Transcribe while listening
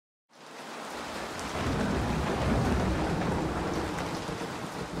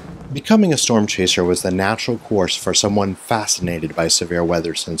Becoming a storm chaser was the natural course for someone fascinated by severe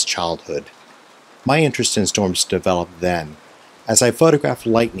weather since childhood. My interest in storms developed then, as I photographed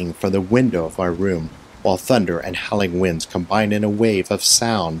lightning from the window of my room while thunder and howling winds combined in a wave of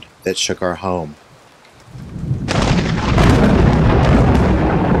sound that shook our home.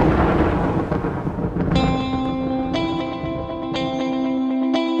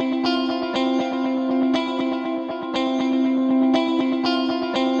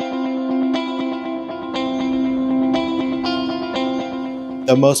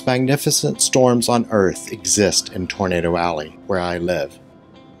 The most magnificent storms on Earth exist in Tornado Alley, where I live.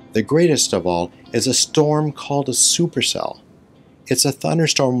 The greatest of all is a storm called a supercell. It's a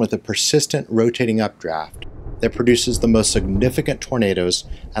thunderstorm with a persistent rotating updraft that produces the most significant tornadoes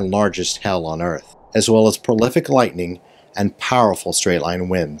and largest hail on Earth, as well as prolific lightning and powerful straight-line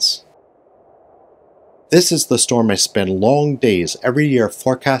winds. This is the storm I spend long days every year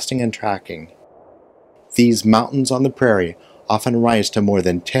forecasting and tracking. These mountains on the prairie often rise to more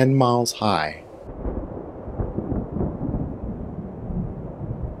than 10 miles high.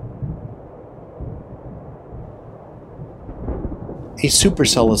 A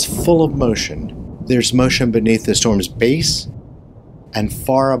supercell is full of motion. There's motion beneath the storm's base and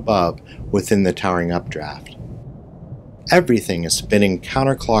far above within the towering updraft. Everything is spinning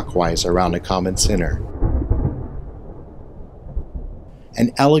counterclockwise around a common center.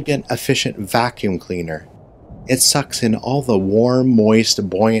 An elegant, efficient vacuum cleaner. It sucks in all the warm, moist,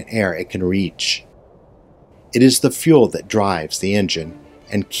 buoyant air it can reach. It is the fuel that drives the engine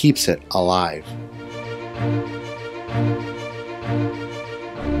and keeps it alive.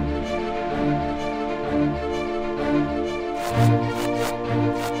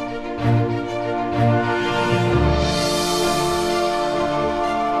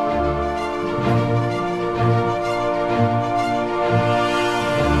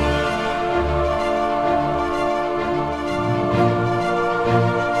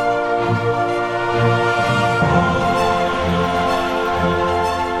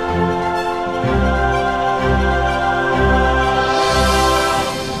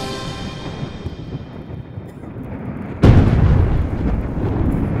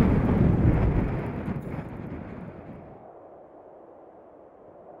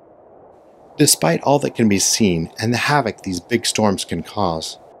 Despite all that can be seen and the havoc these big storms can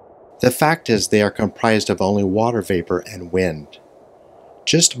cause, the fact is they are comprised of only water vapor and wind.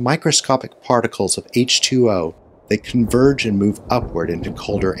 Just microscopic particles of H2O that converge and move upward into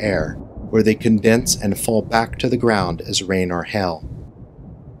colder air, where they condense and fall back to the ground as rain or hail.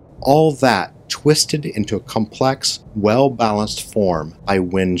 All that twisted into a complex, well-balanced form by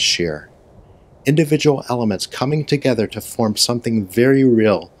wind shear. Individual elements coming together to form something very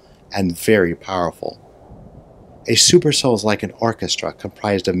real and very powerful. A supercell is like an orchestra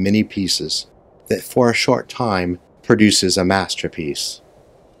comprised of many pieces that for a short time produces a masterpiece.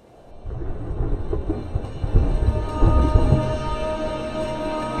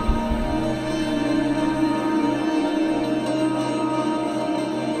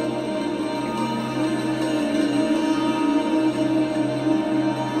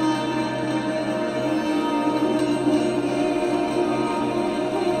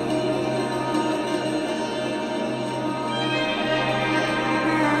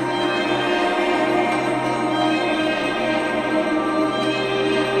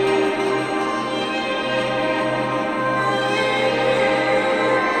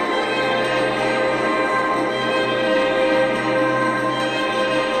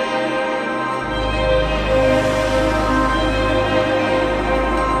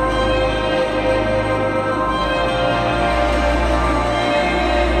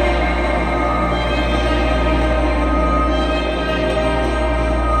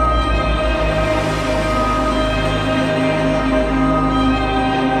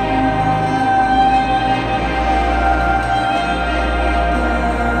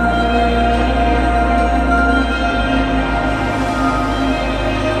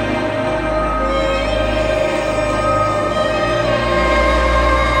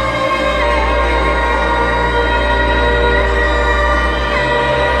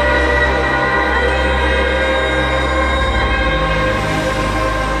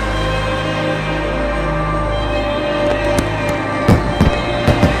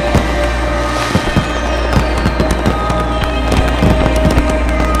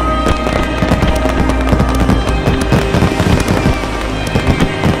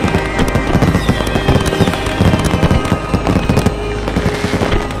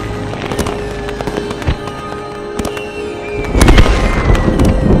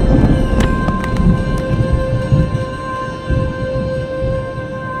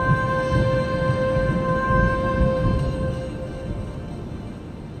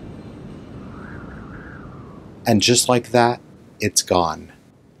 And just like that, it's gone.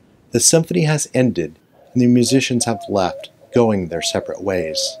 The symphony has ended, and the musicians have left, going their separate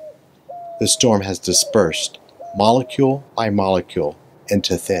ways. The storm has dispersed, molecule by molecule,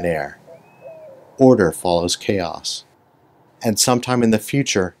 into thin air. Order follows chaos. And sometime in the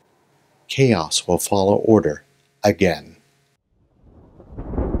future, chaos will follow order again.